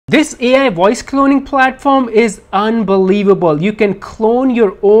This AI voice cloning platform is unbelievable. You can clone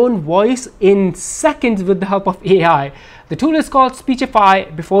your own voice in seconds with the help of AI. The tool is called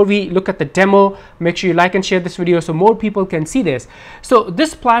Speechify. Before we look at the demo, make sure you like and share this video so more people can see this. So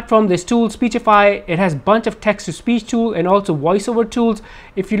this platform, this tool, Speechify, it has a bunch of text-to-speech tool and also voiceover tools.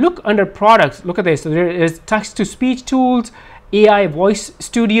 If you look under products, look at this. So there is text-to-speech tools, AI Voice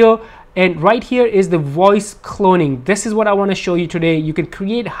Studio, and right here is the voice cloning. This is what I want to show you today. You can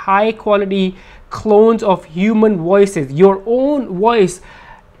create high quality clones of human voices, your own voice,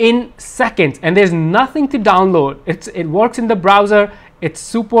 in seconds, and there's nothing to download. It works in the browser. It's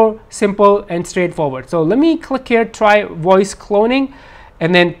super simple and straightforward. So let me click here, try voice cloning,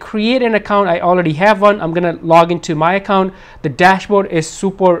 and then create an account. I already have one. I'm gonna log into my account. The dashboard is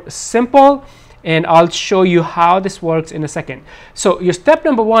super simple, and I'll show you how this works in a second. So your step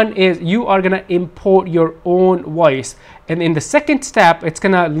number one is you are gonna import your own voice, and in the second step it's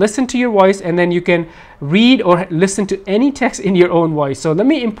gonna listen to your voice, and then you can read or listen to any text in your own voice. So let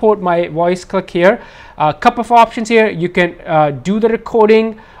me import my voice. Click here, a couple of options here. You can do the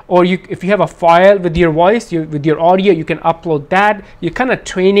recording, or if you have a file with your voice, with your audio, you can upload that. You're kind of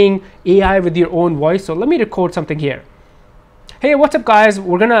training AI with your own voice. So let me record something here. Hey, what's up guys?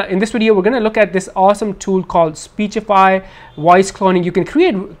 In this video we're gonna look at this awesome tool called Speechify voice cloning. You can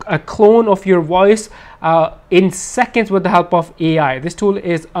create a clone of your voice in seconds with the help of AI. This tool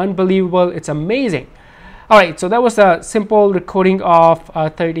is unbelievable. It's amazing. All right, so that was a simple recording of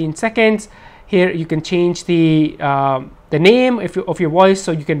 13 seconds. Here you can change the name of your voice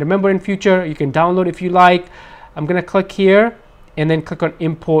so you can remember in future. You can download if you like. I'm gonna click here and then click on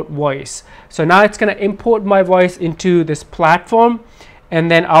import voice. So now it's going to import my voice into this platform, and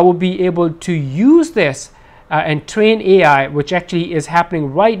then I will be able to use this and train AI, which actually is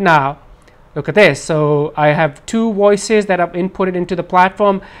happening right now. Look at this. So I have two voices that I've inputted into the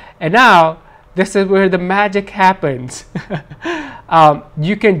platform, and now this is where the magic happens.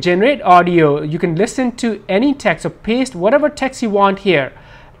 You can generate audio, you can listen to any text, or paste whatever text you want here,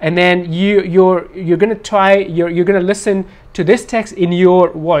 and then you're gonna listen to this text in your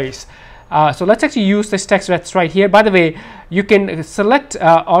voice. So let's actually use this text that's right here. By the way, you can select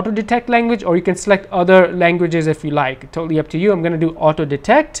auto detect language, or you can select other languages if you like. Totally up to you. I'm gonna do auto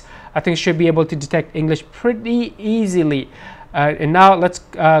detect. I think it should be able to detect English pretty easily. And now let's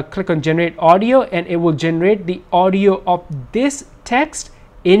click on generate audio, and it will generate the audio of this text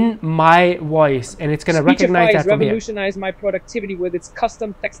in my voice, and it's going to recognize that from here. Revolutionized my productivity with its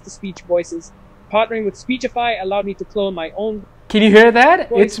custom text-to-speech voices. Partnering with Speechify allowed me to clone my own. Can you hear that?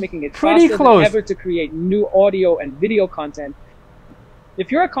 Voice, it's making it pretty faster close. than ever to create new audio and video content.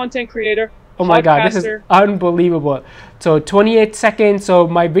 If you're a content creator, oh my God, this is unbelievable. So 28 seconds. So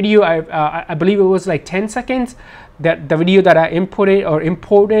my video, I believe it was like 10 seconds. That the video that I inputted or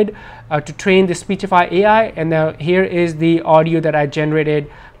imported to train the Speechify AI, and now here is the audio that I generated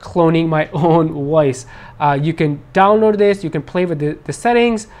cloning my own voice. You can download this, you can play with the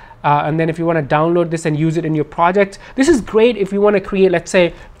settings, and then if you want to download this and use it in your project, this is great if you want to create, let's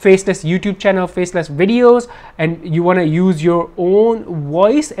say, faceless YouTube channel, faceless videos, and you want to use your own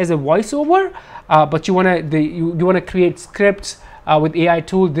voice as a voiceover, but you want to create scripts with AI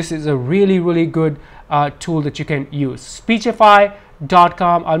tool. This is a really good tool that you can use.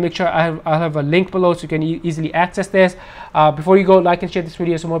 Speechify.com. I'll make sure I'll have a link below so you can easily access this. Before you go, like and share this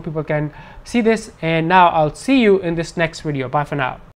video so more people can see this. And now I'll see you in this next video. Bye for now.